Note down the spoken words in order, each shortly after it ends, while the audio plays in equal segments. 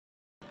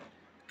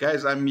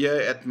Guys, I'm here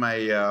at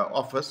my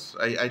office.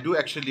 I do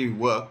actually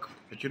work,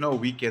 but you know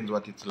weekends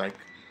what it's like.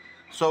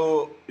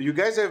 So you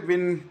guys I've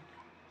been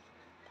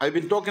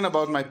talking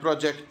about my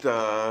project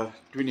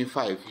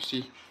 25. You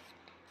see,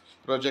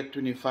 Project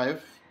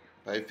 25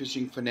 by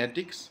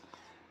FishingFanatix,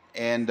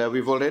 and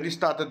we've already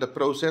started the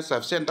process.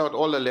 I've sent out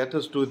all the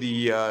letters to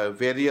the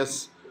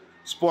various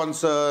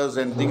sponsors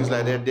and things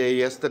like that there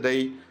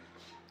yesterday.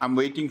 I'm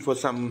waiting for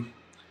some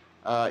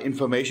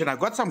information. I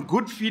got some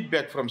good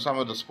feedback from some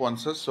of the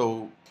sponsors,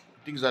 so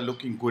things are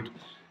looking good.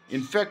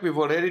 In fact, we've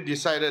already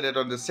decided that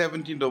on the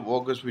 17th of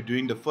August we're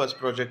doing the first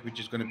project, which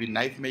is going to be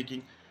knife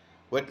making.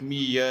 With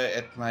me here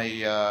at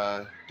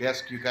my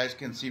desk, you guys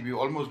can see we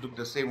almost look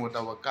the same with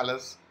our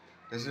colors.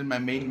 This is my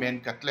main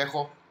man,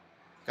 Katlego.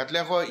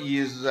 Katlego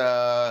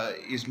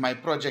is my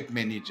project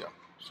manager,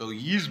 so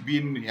he's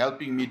been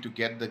helping me to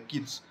get the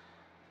kits.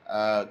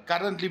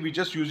 Currently, we're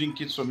just using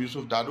kits from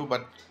Yusuf Dadu,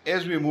 but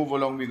as we move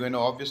along, we're going to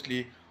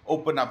obviously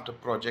open up the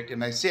project.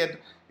 And I said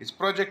it's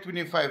Project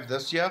 25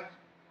 this year.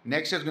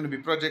 Next year is going to be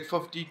Project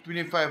 50,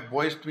 25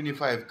 boys,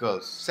 25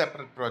 girls.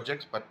 Separate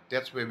projects, but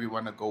that's where we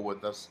want to go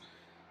with this.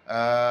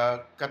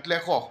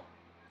 Katlego,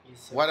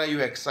 yes, what are you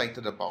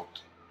excited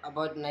about?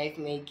 About knife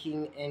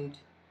making and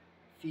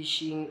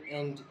fishing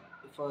and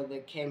for the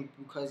camp,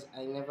 because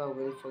I never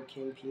went for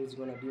camping. It's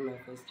going to be my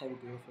first time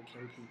going for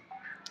camping.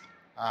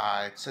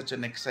 It's such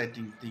an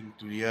exciting thing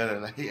to hear,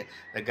 like,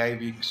 the guy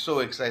being so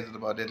excited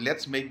about it.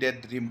 Let's make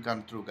that dream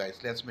come true, guys.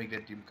 Let's make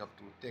that dream come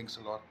true. Thanks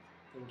a lot.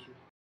 Thank you.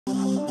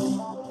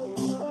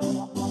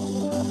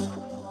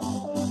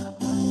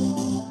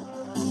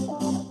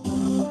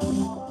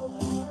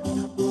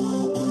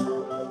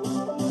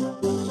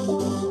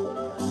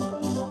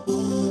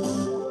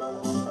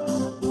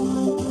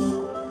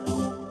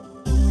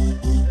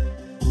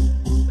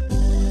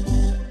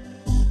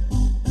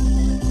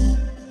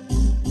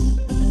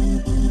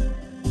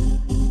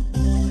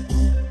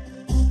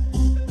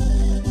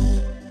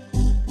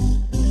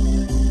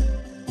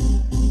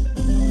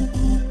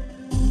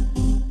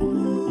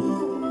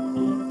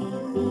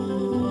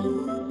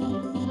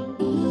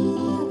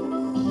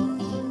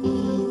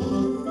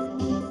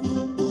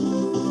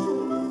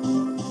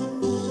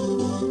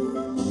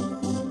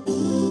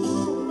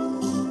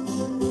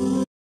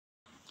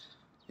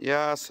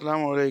 Yeah,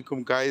 assalamu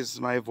alaikum, guys.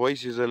 My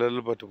voice is a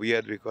little bit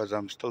weird because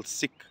I'm still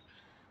sick.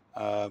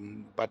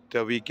 But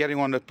we're carrying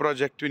on the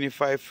Project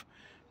 25.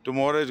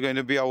 Tomorrow is going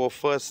to be our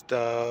first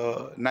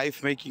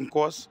knife making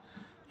course.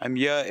 I'm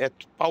here at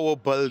Power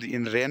Build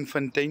in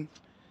Randfontein.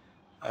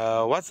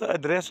 What's the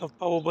address of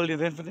Power Build in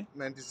Randfontein?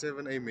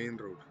 97A Main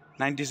Road.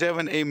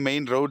 97A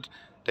Main Road.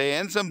 The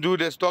handsome dude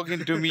that's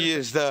talking to me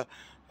is the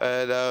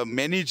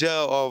manager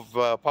of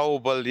Power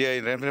Build here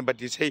in Randfontein, but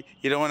he say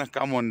he don't want to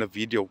come on the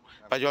video.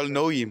 But you'll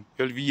know him.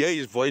 You'll hear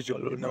his voice.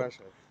 You'll know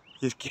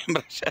his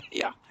camera shy.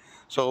 Yeah.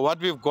 So what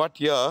we've got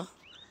here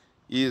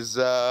is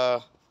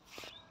a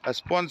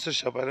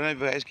sponsorship. I don't know if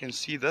you guys can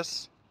see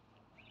this.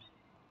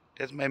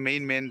 That's my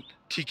main man,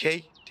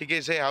 TK.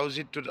 TK, say how's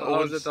it to the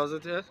Owens? How's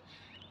it here?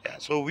 Yeah.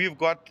 So we've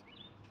got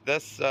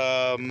this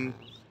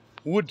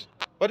wood.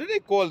 What do they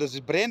call this? It's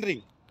brand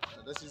ring.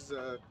 This is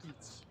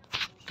cleats.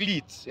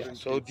 Cleats, yeah.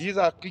 So these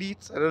are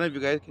cleats. I don't know if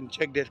you guys can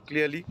check that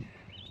clearly.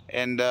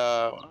 And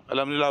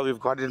alhamdulillah, we've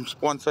got them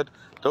sponsored.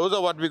 Those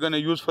are what we're going to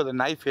use for the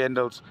knife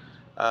handles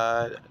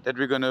that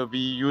we're going to be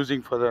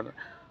using for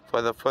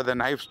the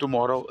knives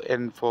tomorrow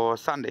and for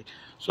Sunday.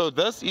 So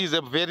this is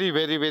a very,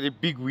 very, very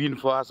big win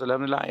for us,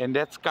 alhamdulillah, and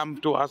that's come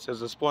to us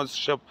as a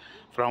sponsorship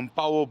from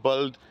Power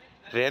Build,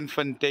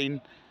 Randfontein,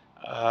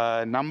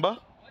 number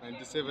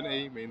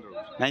 97A Main Road.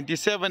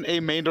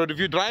 97A Main Road. If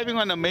you're driving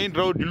on the main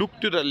road, look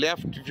to the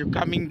left. If you're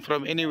coming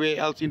from anywhere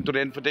else into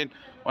Randfontein,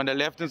 on the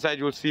left hand side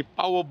you'll see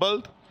Power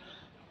Build.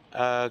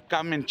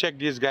 Come and check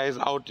these guys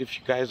out if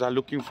you guys are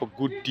looking for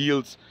good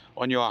deals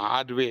on your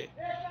hardware.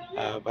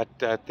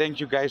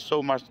 Thank you guys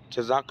so much.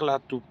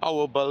 Jazakallah to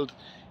Power Build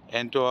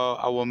and to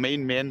our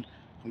main man.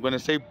 I'm going to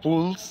say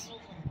Bulls.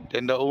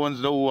 Then the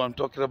Owens know who I'm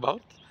talking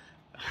about.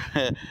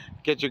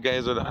 Catch you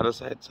guys on the other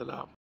side.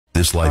 Salam.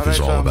 This life is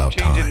all about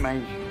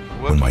time.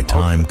 When my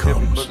time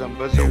comes,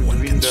 no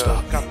one can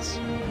stop me.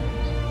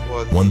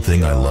 One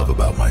thing I love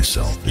about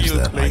myself is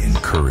that I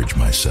encourage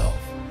myself.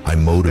 I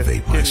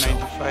motivate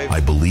myself. I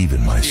believe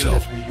in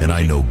myself, and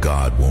I know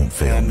God won't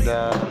fail me.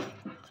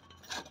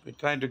 We're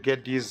trying to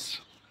get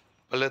these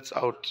pellets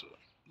out.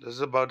 This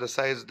is about the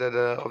size that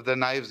of the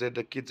knives that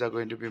the kids are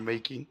going to be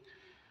making.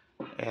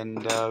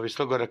 And we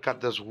still got to cut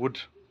this wood.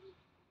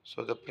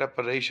 So the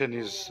preparation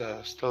is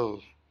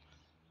still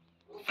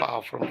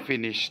far from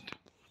finished.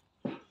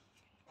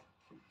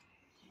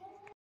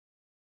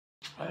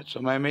 Right, so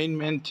my main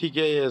man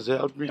TK has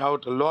helped me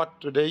out a lot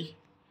today.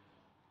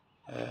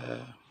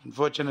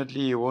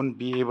 Unfortunately, he won't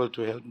be able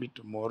to help me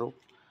tomorrow.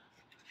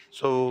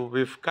 So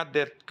we've cut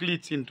that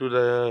cleats into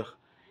the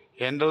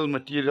handle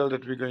material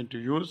that we're going to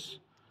use.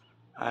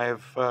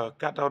 I've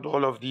cut out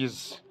all of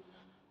these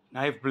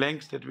knife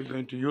blanks that we're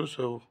going to use.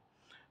 So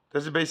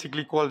this is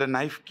basically called a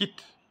knife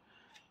kit.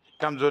 It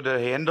comes with the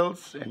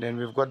handles, and then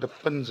we've got the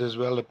pins as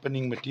well, the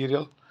pinning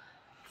material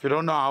If you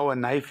don't know how a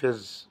knife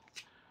is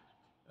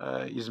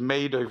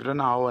made, or if you don't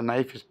know how a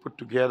knife is put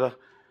together,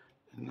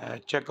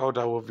 check out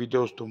our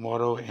videos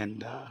tomorrow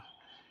and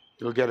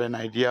you'll get an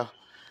idea.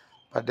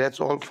 But that's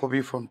all for me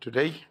from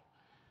today.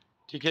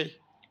 TK?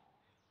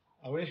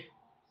 Away.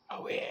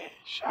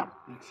 Sharp.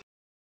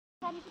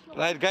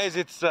 Right, guys,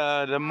 it's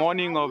the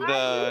morning of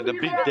the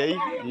big day.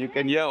 You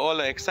can hear all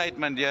the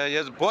excitement here.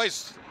 Yes,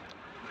 boys.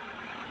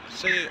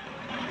 Say,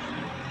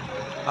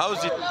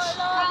 how's it?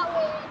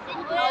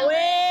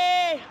 Away!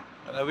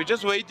 We're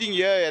just waiting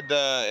here at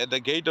the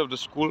gate of the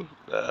school.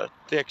 The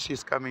taxi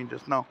is coming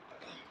just now,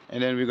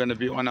 and then we're going to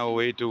be on our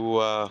way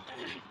to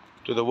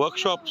the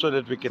workshop so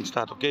that we can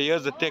start. Okay,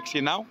 here's the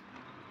taxi now,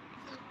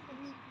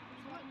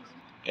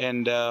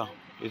 and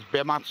it's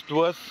Whats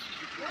Tours.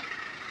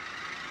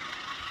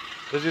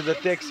 This is the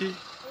taxi.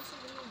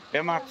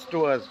 Whats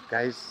Tours,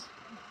 guys.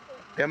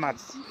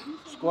 Whats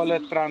Scholar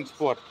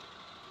Transport.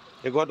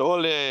 They got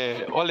all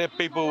their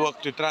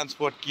paperwork to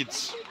transport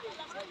kids.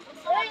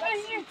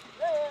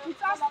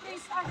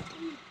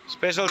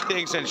 Special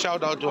thanks and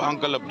shout out to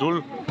Uncle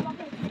Abdul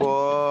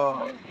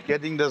for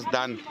getting this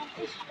done.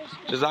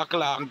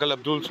 Jazakallah, Uncle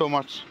Abdul, so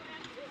much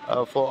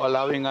for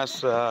allowing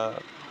us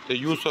the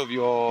use of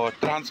your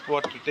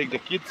transport to take the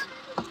kids.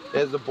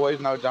 There's the boys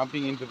now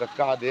jumping into the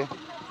car there.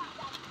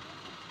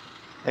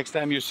 Next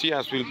time you see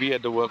us, we'll be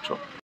at the workshop.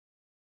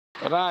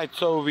 Alright,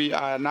 so we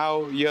are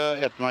now here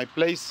at my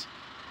place.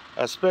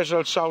 A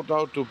special shout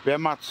out to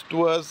Whats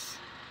Tours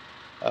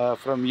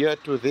from here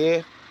to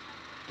there.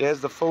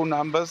 There's the phone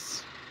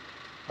numbers.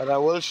 But I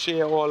will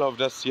share all of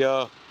this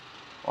here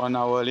on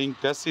our link.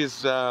 This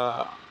is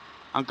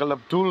Uncle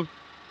Abdul.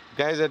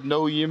 Guys that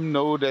know him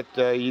know that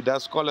he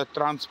does scholar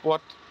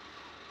transport.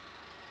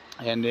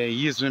 And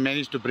he's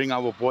managed to bring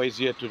our boys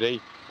here today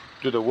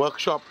to the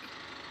workshop.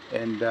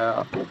 And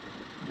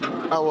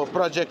our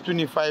Project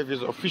 25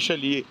 is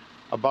officially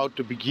about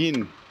to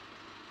begin.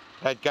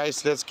 Right,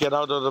 guys, let's get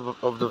out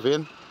of the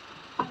van.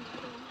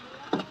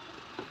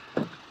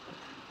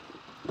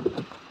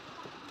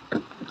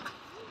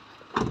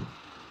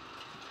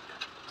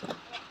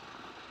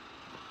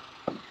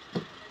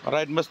 All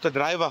right, Mr.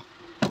 Driver.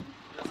 Yes,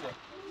 sir.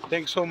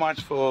 Thanks so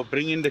much for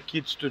bringing the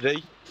kids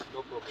today.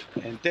 No problem.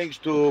 And thanks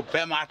to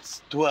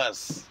Whats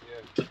Tours.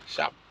 Yeah.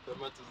 Sharp.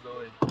 Whats is the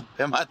way.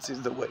 Whats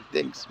is the way.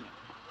 Thanks, man.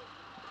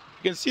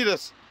 You can see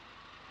this.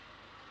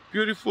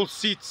 Beautiful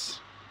seats.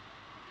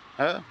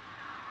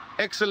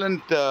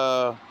 Excellent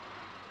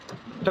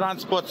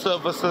transport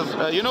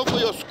services. You know, for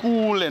your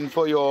school and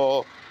for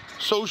your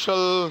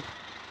social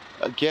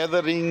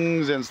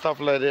gatherings and stuff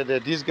like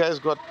that. These guys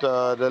got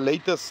the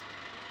latest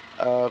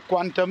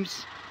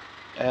quantums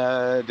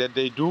that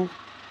they do.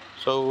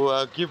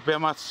 So give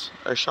Whats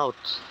a shout.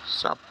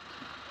 Sup.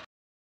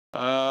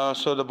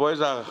 So the boys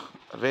are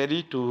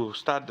ready to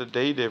start the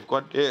day. They've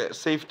got their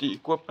safety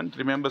equipment.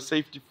 Remember,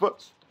 safety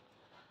first.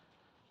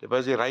 They're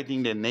busy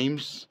writing their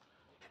names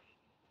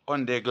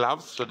on their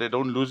gloves so they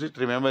don't lose it.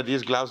 Remember,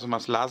 these gloves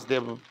must last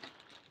them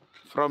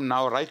from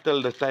now right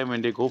till the time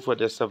when they go for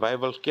their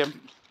survival camp.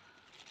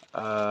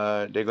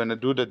 They're going to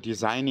do the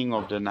designing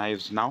of the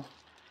knives now.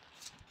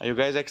 Are you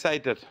guys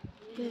excited?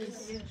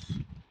 Yes.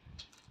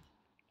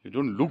 You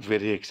don't look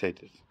very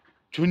excited.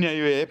 Junior,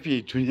 you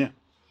happy? Junior?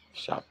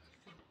 Sharp.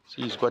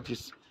 See, he's got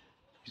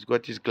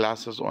his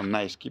glasses on.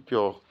 Nice. Keep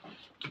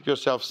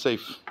yourself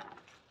safe.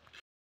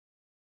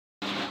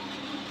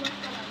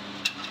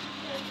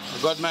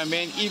 I've got my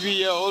man Evie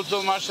here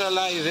also,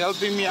 mashallah, is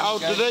helping me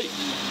out today.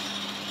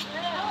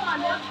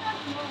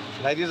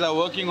 Ladies are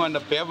working on the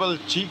bevel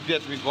cheek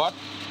that we got.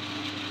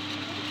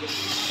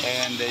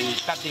 And they're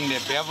cutting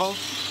the bevel.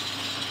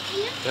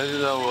 This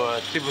is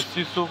our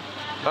Sisu.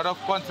 A lot of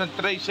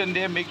concentration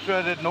there, make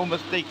sure that no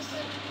mistakes.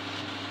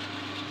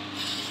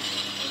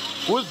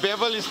 Whose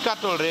bevel is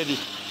cut already?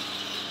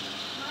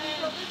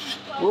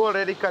 Who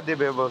already cut the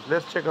bevels?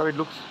 Let's check how it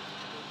looks.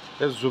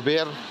 There's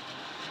Zubair.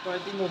 I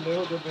think the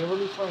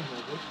bevel is fine.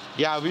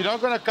 Yeah, we're not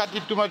going to cut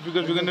it too much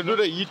because we're going to do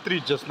the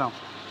E3 just now.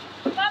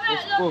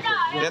 That's perfect.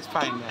 That's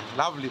fine, man.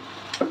 Lovely.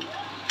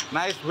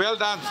 Nice, well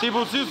done.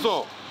 Sibu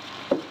Siso.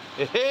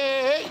 Hey,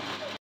 hey,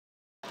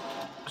 hey.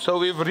 So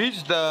we've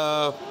reached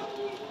the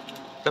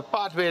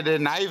part where the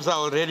knives are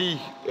already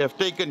have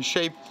taken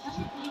shape.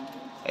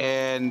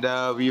 And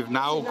we've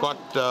now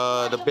got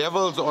the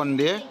bevels on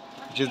there,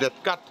 which is that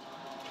cut,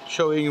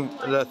 showing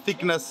the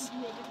thickness,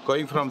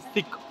 going from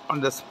thick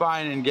on the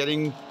spine and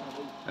getting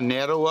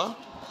narrower.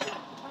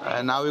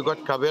 And now we've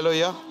got Cabello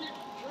here.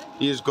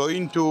 He is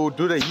going to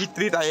do the heat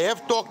treat. I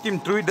have talked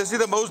him through it. This is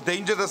the most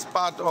dangerous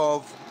part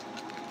of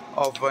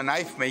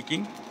knife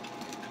making,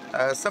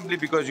 simply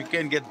because you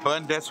can get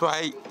burned. That's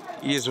why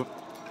he's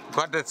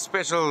got that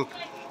special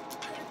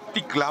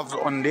thick gloves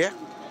on there.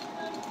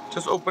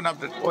 Just open up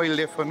that oil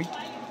there for me.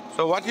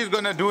 So what he's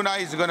going to do now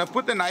is he's going to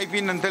put the knife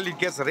in until it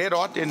gets red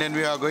hot, and then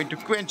we are going to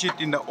quench it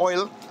in the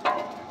oil,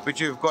 which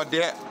we've got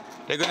there.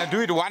 They're going to do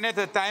it one at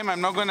a time.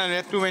 I'm not going to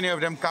let too many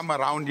of them come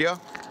around here.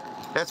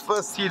 Let's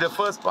first see the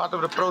first part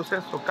of the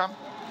process. So come,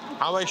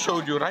 how I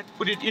showed you, right?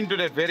 Put it into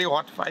that very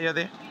hot fire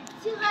there.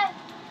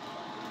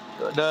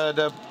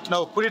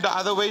 No, put it the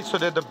other way so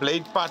that the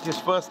blade part is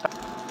first.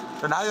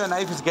 So now your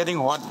knife is getting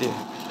hot there.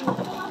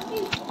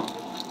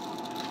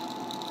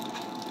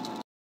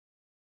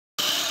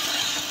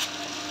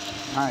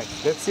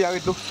 Nice. Let's see how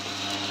it looks.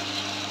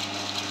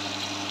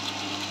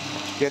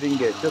 Getting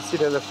there. Just see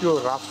there's a few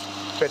rough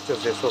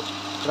patches there. So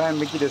try and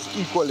make it as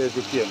equal as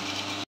you can.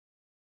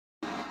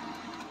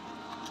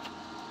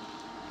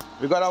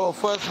 We got our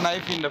first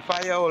knife in the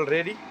fire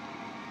already.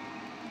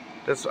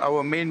 That's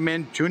our main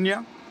man,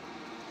 Junior.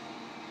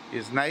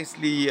 He's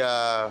nicely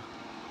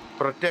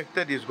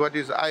protected. He's got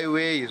his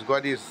eyewear, he's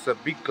got his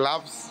big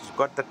gloves, he's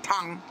got the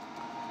tongue.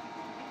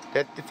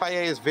 That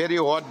fire is very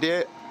hot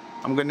there.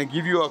 I'm going to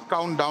give you a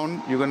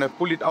countdown. You're going to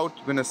pull it out.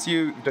 You're going to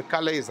see if the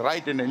color is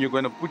right, and then you're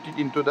going to put it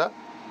into the...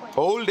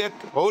 Hold that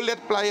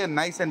plier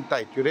nice and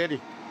tight. You ready?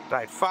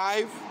 Right.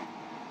 5,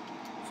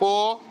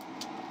 4,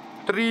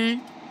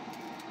 3,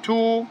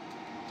 2,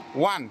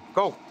 1.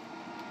 Go.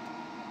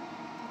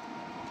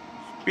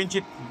 Pinch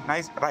it.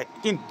 Nice. Right.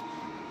 In.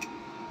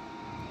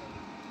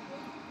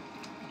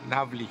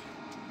 Lovely.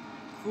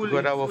 We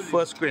got our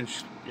first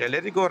quench. Yeah,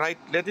 let it go right.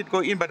 Let it go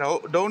in, but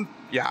don't.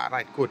 Yeah,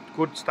 right. Good.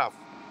 Good stuff.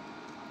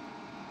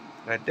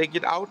 Right. Take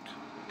it out.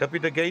 Tap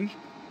it again.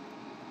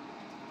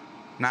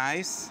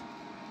 Nice.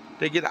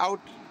 Take it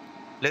out.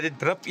 Let it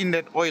drip in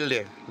that oil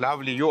there.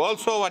 Lovely. You all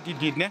saw what he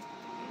did, ne?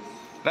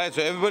 Right.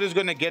 So everybody's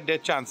going to get their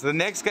chance. The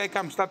next guy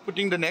comes. Start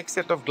putting the next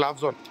set of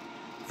gloves on.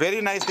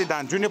 Very nicely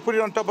done. Junior, put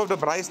it on top of the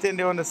braai stand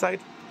there on the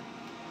side.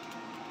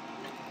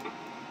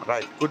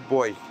 Right. Good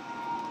boy.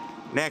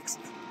 Next.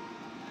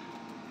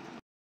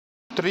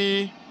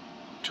 3,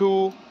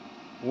 2,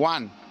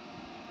 1.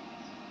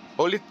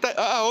 Hold it tight.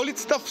 Hold it.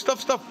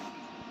 Stuff.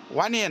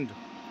 One end.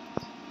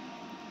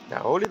 Yeah,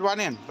 hold it one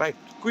end. Right.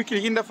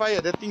 Quickly in the fire.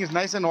 That thing is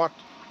nice and hot.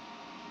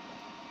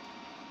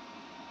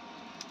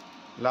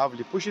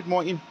 Lovely. Push it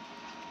more in.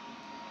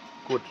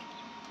 Good.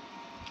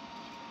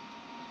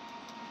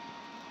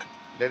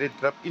 Let it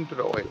drop into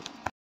the oil.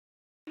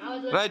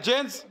 Right,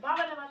 gents.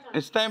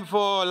 It's time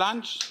for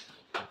lunch.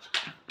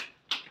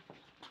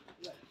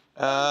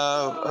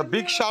 A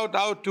big shout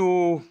out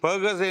to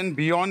Burgers and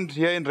Beyond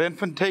here in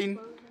Randfontein,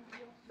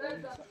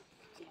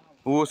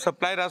 who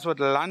supplied us with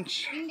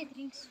lunch.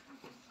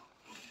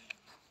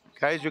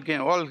 Guys, you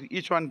can all,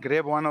 each one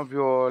grab one of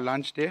your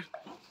lunch there.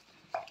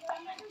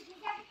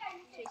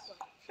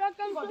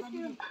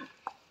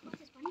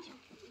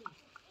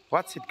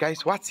 What's it,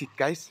 guys? What's it,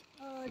 guys?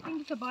 I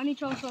think it's a bunny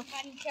chow.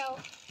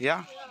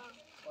 Yeah?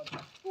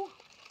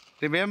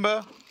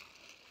 Remember,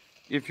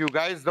 if you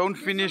guys don't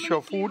finish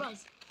your food,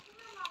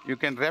 you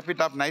can wrap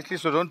it up nicely,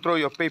 so don't throw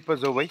your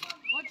papers away.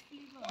 What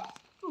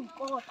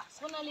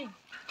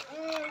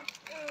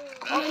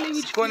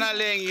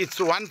Konaleng, it's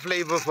one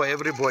flavor for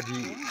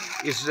everybody.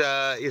 It's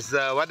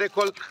what they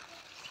call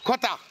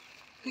kota.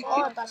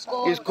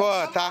 It's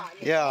kota,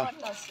 yeah.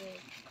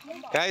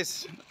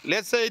 Guys,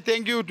 let's say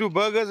thank you to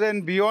Burgers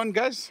and Beyond,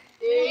 guys.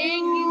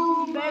 Thank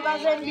you,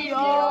 Burgers and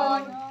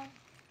Beyond.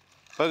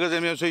 Burgers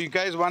and Beyond. So you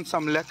guys want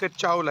some lekker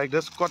chow like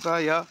this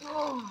kota, yeah?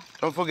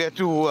 Don't forget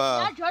to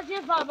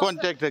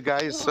contact the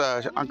guys,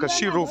 Uncle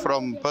Shiru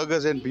from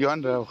Burgers and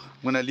Beyond. I'm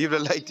going to leave the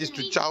lights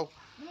to chow.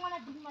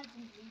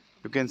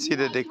 You can see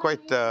that they're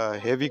quite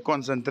heavy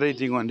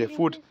concentrating on their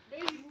food.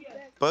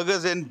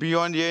 Burgers and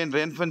Beyond here in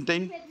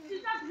Randfontein.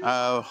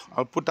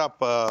 I'll put up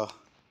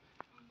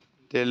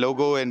their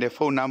logo and their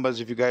phone numbers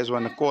if you guys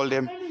want to call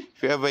them.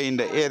 If you're ever in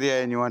the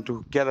area and you want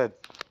to get a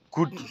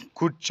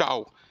good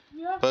chow,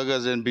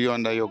 Burgers and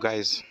Beyond are your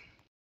guys.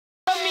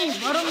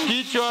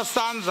 Teach your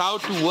sons how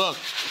to work.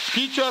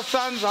 Teach your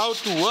sons how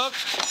to work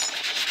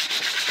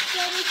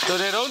so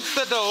they don't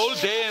sit the whole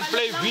day and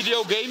play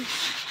video games.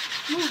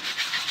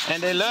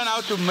 And they learn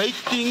how to make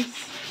things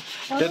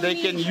that they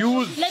can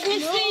use. Let me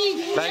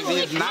see. Like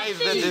these knives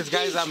that these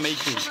guys are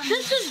making.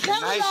 This is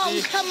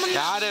Nicely.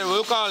 Yeah, they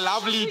look how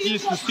lovely it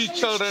is to see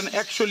children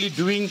actually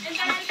doing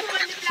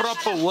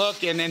proper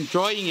work and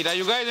enjoying it. Are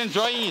you guys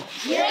enjoying it?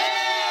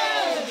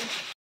 Yeah.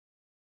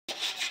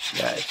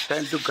 Yeah, it's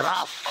time to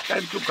graft.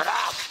 Time to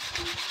graft.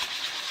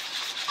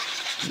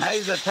 Now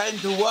is the time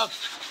to work.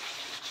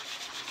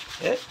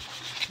 Eh?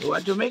 You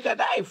want to make a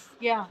knife?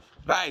 Yeah.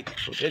 Right.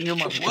 So then you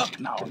must work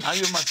now. Now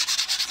you must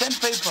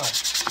sandpaper.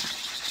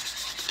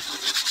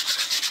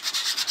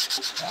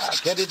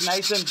 Get it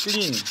nice and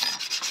clean.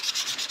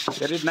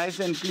 Get it nice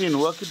and clean.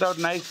 Work it out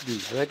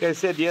nicely. Like I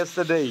said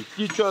yesterday,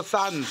 teach your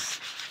sons.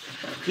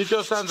 Teach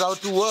your sons how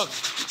to work.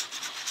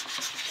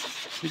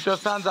 Teach your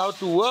sons how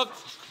to work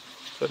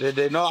so that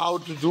they know how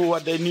to do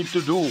what they need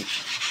to do.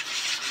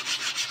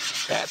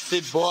 That's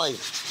it, boys.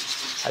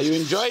 Are you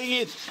enjoying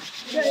it?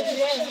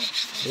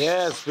 Yes.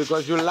 Yes,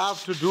 because you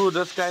love to do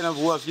this kind of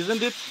work,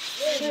 isn't it?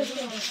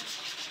 Yes.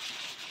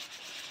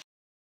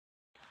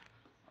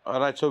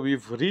 Alright, so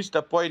we've reached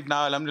a point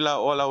now, alhamdulillah,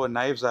 all our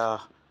knives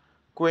are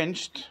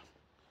quenched.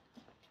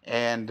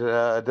 And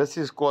this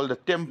is called the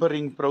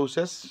tempering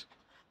process.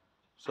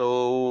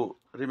 So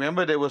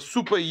remember, they were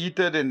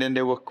superheated and then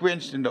they were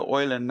quenched in the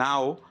oil, and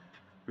now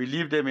we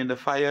leave them in the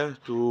fire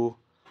to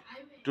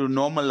to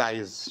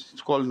normalize.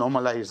 It's called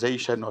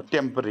normalization or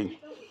tempering.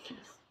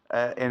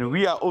 And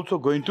we are also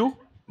going to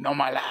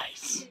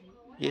normalize.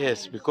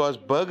 Yes, because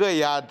Burger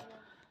Yard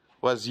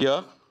was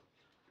here.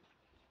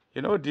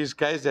 You know, these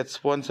guys that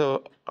sponsor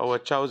our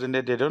chows and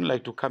that, they don't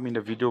like to come in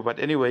the video. But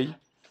anyway,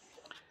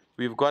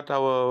 we've got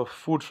our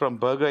food from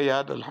Burger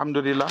Yard,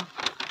 alhamdulillah.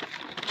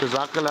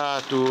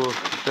 Jazakallah to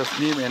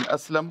Tasneem and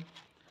Aslam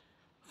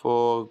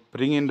for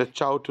bringing the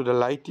chow to the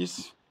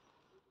lighties.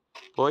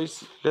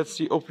 Boys, let's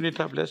see, open it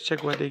up, let's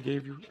check what they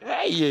gave you.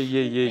 Hey,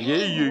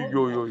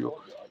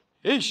 yo.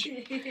 Ish.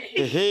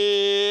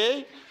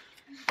 Hey,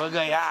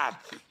 Burger Yard.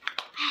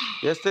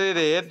 Yesterday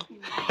they had.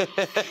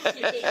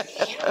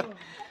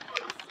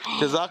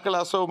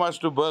 Jazakallah so much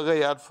to Burger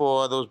Yard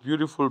for those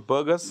beautiful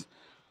burgers.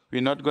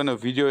 We're not going to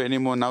video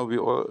anymore now.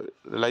 The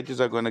lighties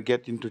are going to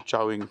get into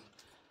chowing.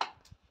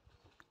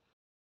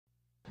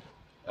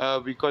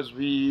 Because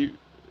we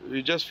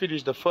just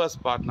finished the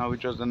first part now,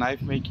 which was the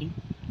knife making.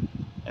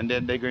 And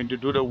then they're going to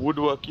do the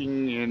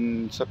woodworking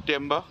in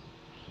September,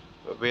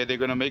 where they're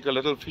going to make a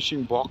little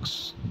fishing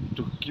box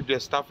to keep their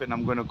stuff. And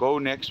I'm going to go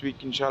next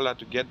week, inshallah,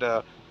 to get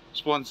the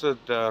sponsored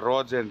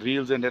rods and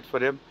reels and that for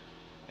them.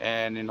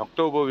 And in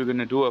October, we're going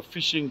to do a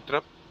fishing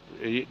trip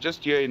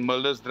just here in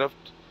Mulder's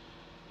Drift.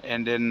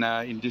 And then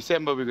in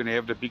December, we're going to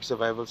have the big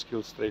survival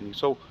skills training.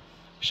 So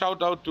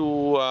shout out to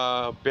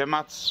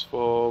Bemats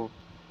for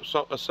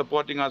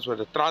supporting us with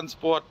the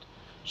transport.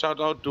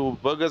 Shout out to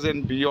Burgers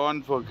and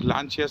Beyond for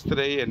lunch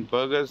yesterday, and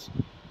Burger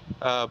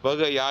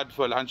Yard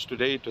for lunch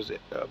today. It was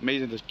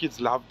amazing. The kids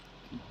loved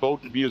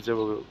both meals. They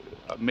were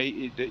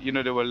amazing. You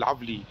know, they were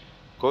lovely.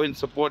 Go and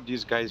support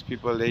these guys,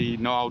 people. They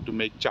know how to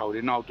make chow.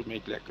 They know how to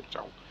make like a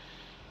chow.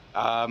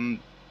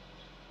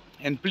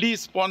 And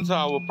please sponsor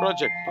our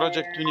project,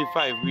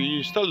 Project25.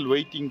 We're still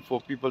waiting for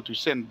people to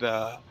send.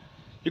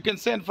 You can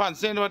send funds,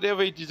 send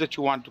whatever it is that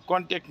you want. To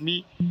contact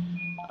me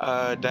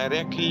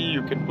directly.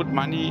 You can put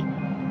money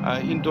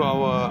into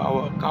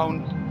our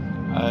account.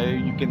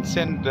 You can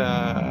send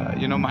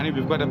money.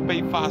 We've got a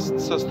pay fast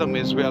system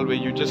as well, where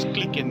you just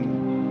click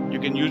and you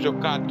can use your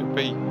card to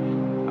pay.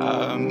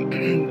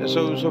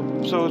 So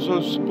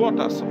support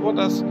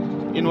us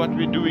in what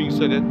we're doing,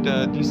 so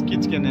that these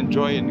kids can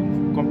enjoy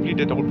and complete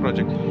that whole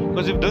project.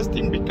 Because if this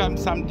thing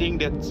becomes something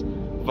that's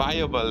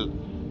viable,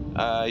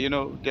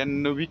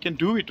 then we can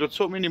do it with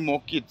so many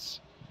more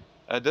kids.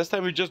 This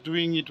time we're just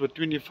doing it with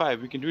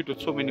 25. We can do it with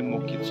so many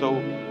more kids. So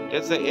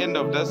that's the end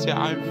of this year.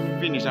 I'm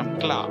finished. I'm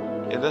clear.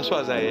 And this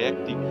was a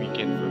hectic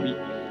weekend for me.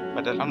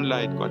 But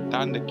alhamdulillah, it got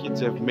done. The kids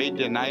have made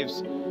their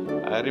knives.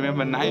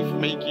 Remember, knife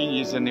making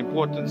is an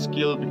important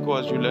skill,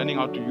 because you're learning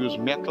how to use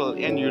metal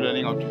and you're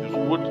learning how to use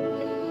wood.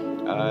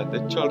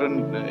 The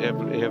children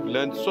have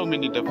learned so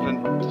many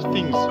different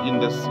things in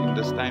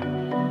this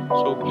time.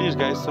 So please,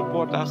 guys,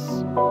 support us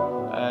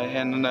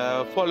and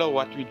follow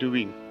what we're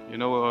doing. You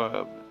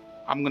know,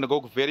 I'm gonna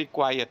go very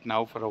quiet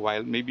now for a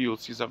while. Maybe you'll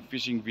see some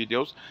fishing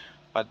videos,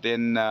 but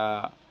then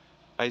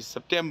by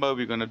September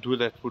we're gonna do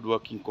that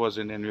woodworking course,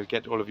 and then we'll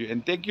get all of you.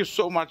 And thank you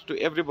so much to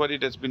everybody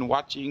that's been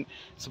watching,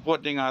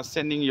 supporting us,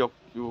 sending your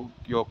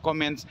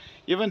comments.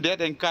 Even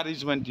that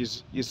encouragement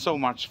is so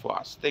much for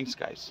us. Thanks,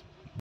 guys.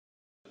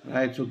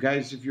 Right, so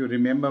guys, if you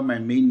remember, my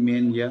main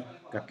man here,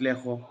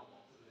 Katleho,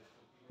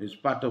 is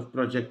part of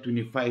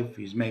Project25.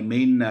 He's my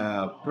main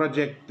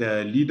project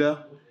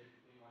leader.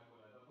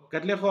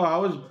 Katleho,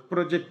 how has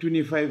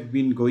Project25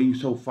 been going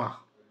so far?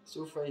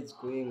 So far it's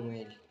going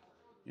well.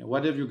 Yeah,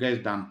 what have you guys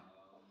done?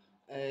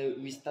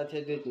 We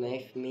started with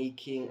knife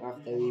making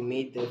after we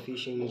made the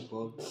fishing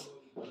box.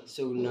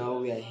 So now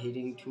we are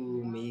heading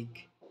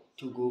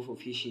to go for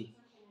fishing.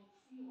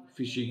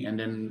 Fishing, and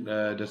then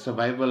the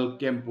survival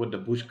camp with the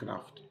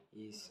bushcraft.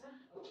 Yes.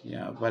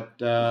 Yeah, but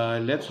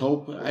let's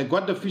hope. I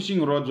got the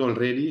fishing rods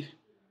already.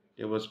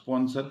 They were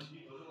sponsored.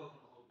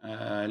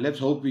 Let's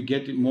hope we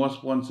get more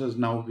sponsors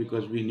now,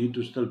 because we need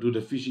to still do the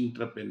fishing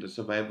trip and the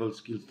survival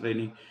skills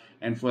training.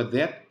 And for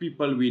that,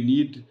 people, we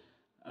need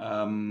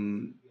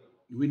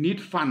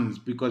funds,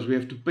 because we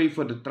have to pay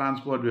for the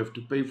transport, we have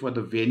to pay for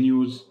the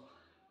venues.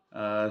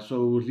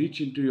 So reach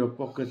into your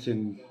pockets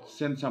and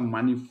send some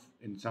money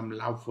and some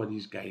love for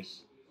these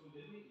guys.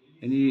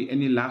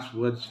 Any last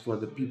words for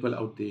the people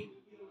out there?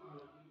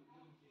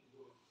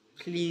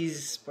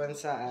 Please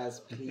sponsor us,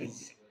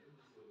 please.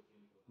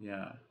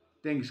 Yeah.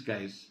 Thanks,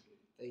 guys.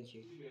 Thank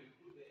you.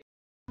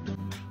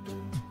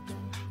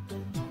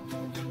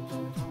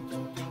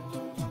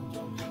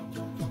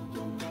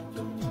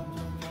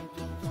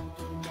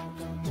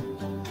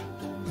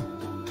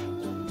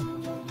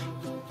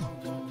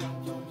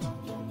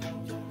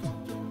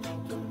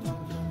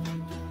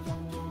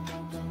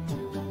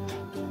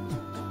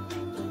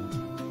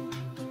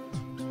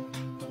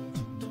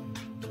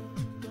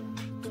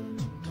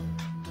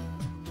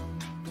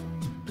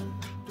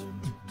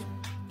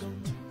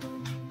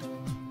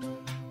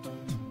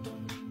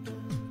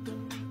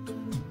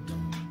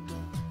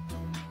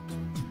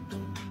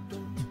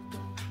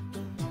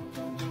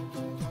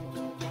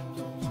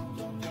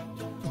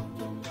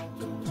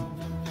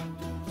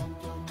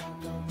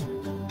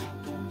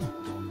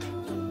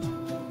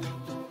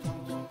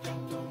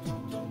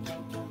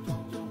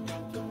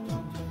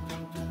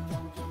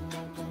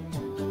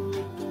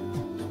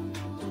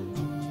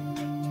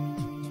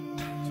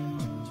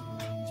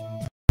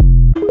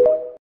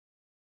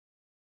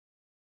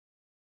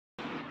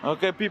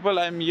 Okay, people,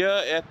 I'm here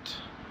at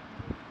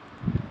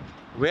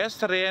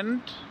West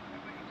Rand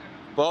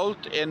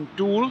Bolt and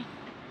Tool.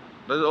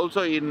 There's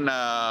also in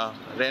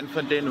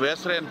Randfontein,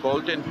 West Rand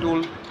Bolt and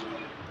Tool.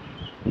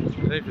 I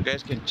don't know if you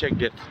guys can check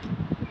that.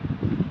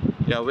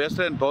 Yeah, West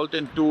Rand Bolt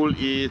and Tool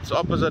is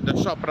opposite the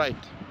shop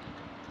right.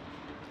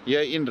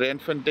 Here in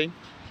Randfontein.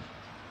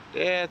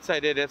 That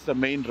side there, that's the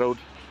main road.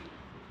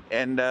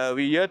 And we're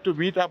here to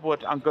meet up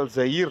with Uncle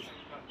Zahir.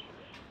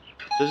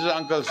 This is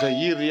Uncle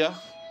Zahir here.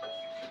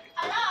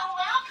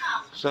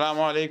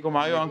 Assalamu alaikum. How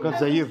are you, Uncle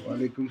Zahir?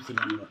 Walaikum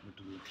salam.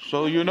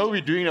 So you know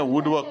we're doing a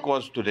woodwork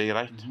course today,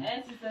 right?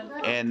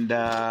 And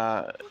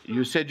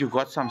you said you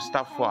got some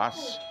stuff for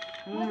us.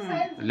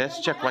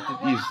 Let's check what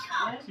it is.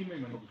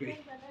 Okay.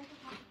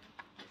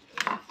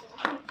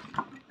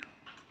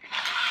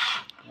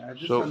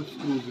 So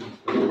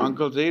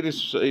Uncle Zahir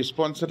is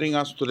sponsoring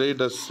us today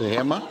this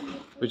hammer,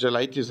 which the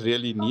light is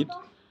really neat.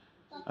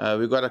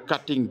 We got a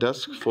cutting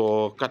disc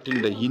for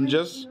cutting the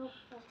hinges.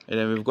 And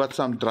then we've got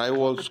some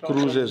drywall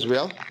screws as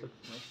well.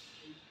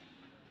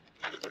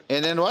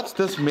 And then what's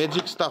this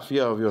magic stuff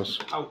here of yours?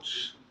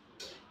 Ouch.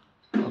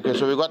 Okay,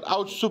 so we got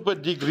ouch super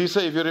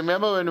degreaser. If you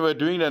remember when we were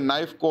doing the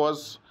knife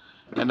course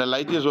and the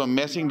lighties were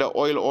messing the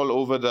oil all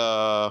over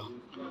the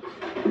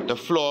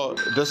floor,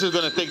 this is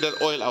going to take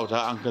that oil out,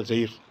 huh, Uncle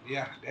Zahir?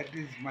 Yeah, that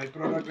is my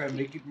product. I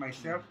make it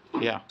myself.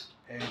 Yeah.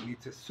 And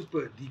it's a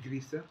super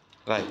degreaser.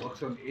 Right. It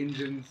works on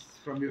engines,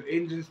 from your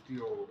engines to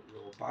your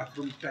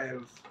bathroom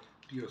tiles,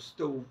 to your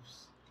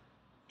stoves,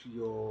 to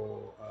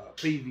your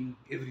paving,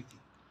 everything.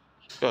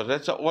 So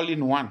that's an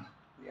all-in-one.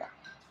 Yeah.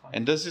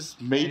 And this is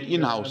made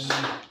in-house.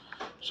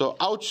 So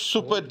ouch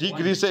super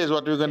degreaser is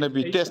what we're going to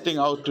be testing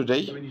out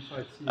today.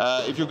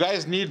 If you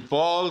guys need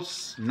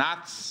balls,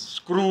 nuts,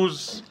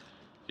 screws,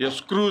 your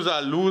screws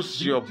are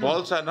loose, your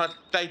balls are not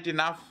tight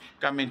enough,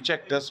 come and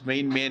check this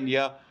main man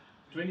here.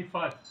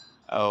 25.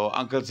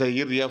 Uncle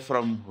Zahir here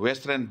from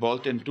West Rand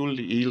Bolt and Tool.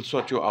 He'll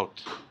sort you out.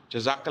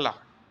 Jazakallah.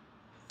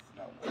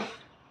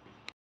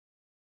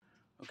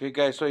 Okay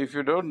guys, so if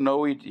you don't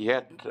know it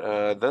yet,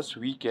 this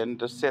weekend,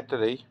 this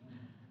Saturday,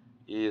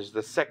 is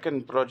the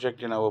second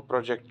project in our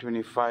Project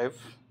 25,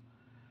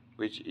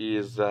 which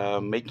is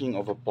making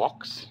of a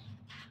box.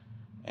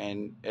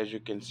 And as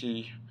you can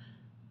see,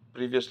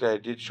 previously I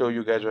did show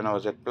you guys when I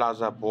was at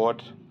Plaza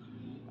Board.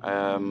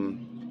 I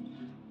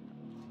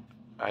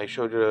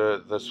showed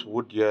you this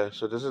wood here.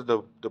 So this is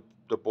the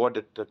board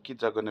that the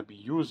kids are going to be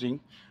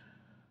using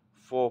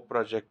for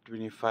Project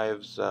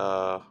 25's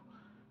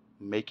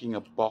making a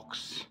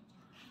box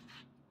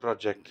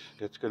project.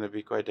 That's going to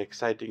be quite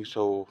exciting.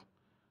 So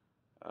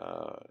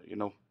you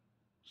know,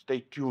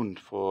 stay tuned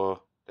for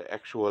the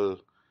actual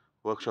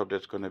workshop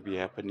that's going to be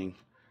happening.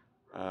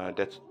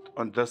 That's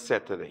on this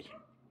Saturday.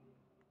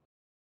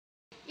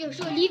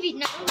 So leave it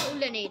now.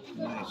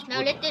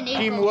 Now let the nail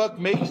Teamwork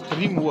makes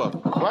dream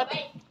work. What?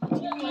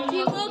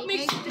 Teamwork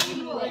makes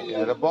dream work.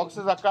 Yeah, the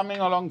boxes are coming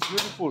along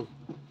beautiful.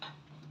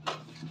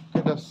 Look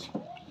at this.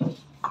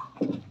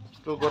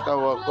 Still got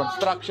our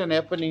construction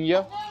happening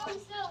here.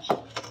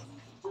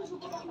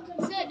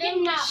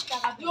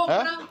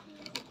 Huh?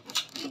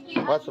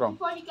 What's wrong?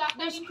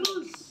 The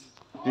screws.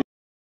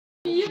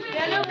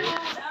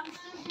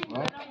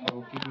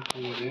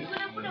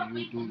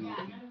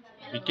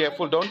 Be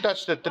careful, don't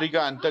touch the trigger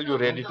until you're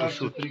ready to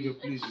shoot.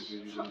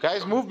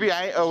 Guys, move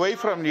away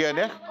from here.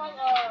 Ne?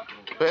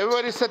 So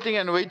everybody's sitting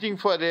and waiting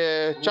for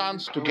the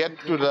chance to get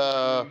to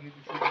the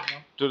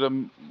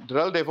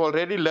drill. They've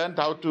already learned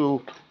how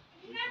to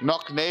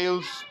knock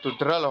nails, to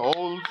drill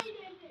holes,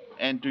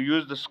 and to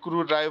use the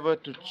screwdriver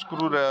to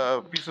screw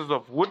the pieces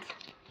of wood.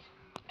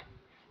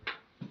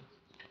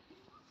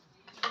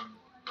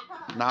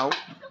 Now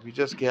we're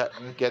just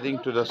getting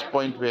to this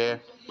point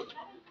where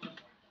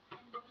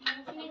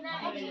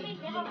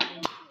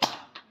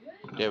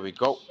there we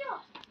go.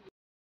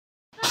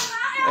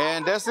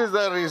 And this is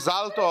the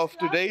result of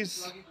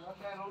today's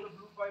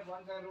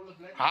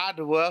hard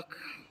work.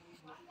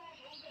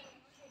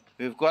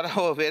 We've got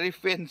our very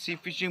fancy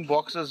fishing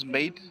boxes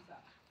made.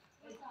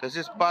 This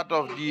is part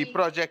of the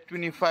Project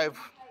 25.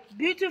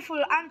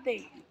 Beautiful, aren't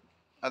they?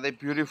 Are they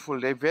beautiful?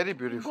 They're very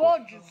beautiful.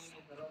 Gorgeous.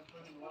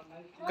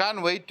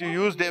 Can't wait to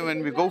use them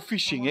when we go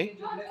fishing, eh?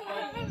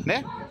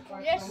 Ne?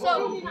 Yes, sir.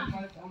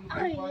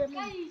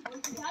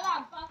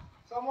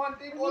 Someone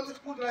take all the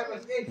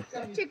screwdrivers.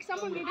 Check,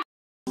 someone made it.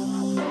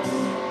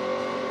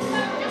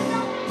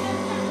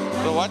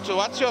 So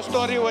what's your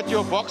story with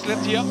your box?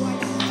 Let's hear.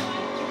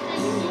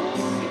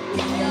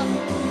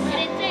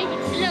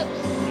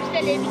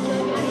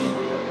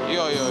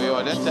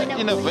 Yo, that's an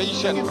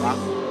innovation. Huh?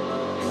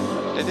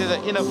 That is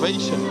an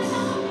innovation.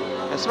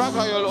 It's not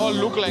how you'll all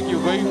look like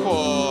you're going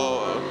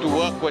to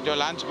work with your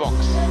lunchbox.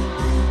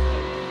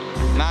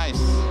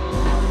 Nice.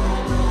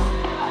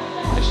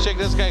 Let's check,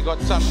 this guy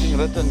got something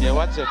written here.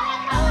 What's it?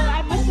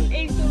 I must have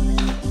ate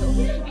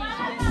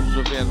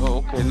Zubair.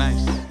 Oh, okay,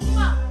 nice.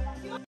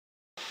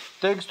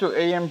 Thanks to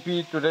AMP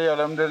today,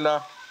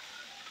 alhamdulillah,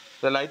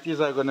 the lighties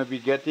are going to be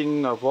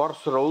getting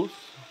horse rolls.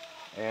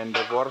 And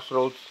the horse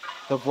rolls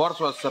The Whats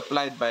was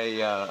supplied by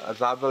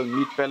Zabel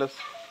Meat Palace.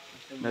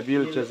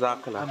 Nabil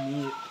Jazakallah.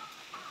 Amir.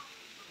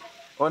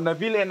 Oh,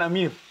 Nabil and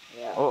Amir.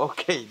 Yeah. Oh,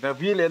 okay.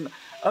 Nabil and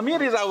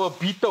Amir is our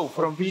Bito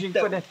from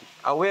FishingFanatix.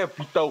 Our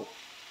Bito.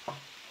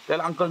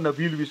 Tell Uncle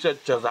Nabil we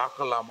said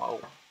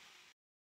Jazakallah.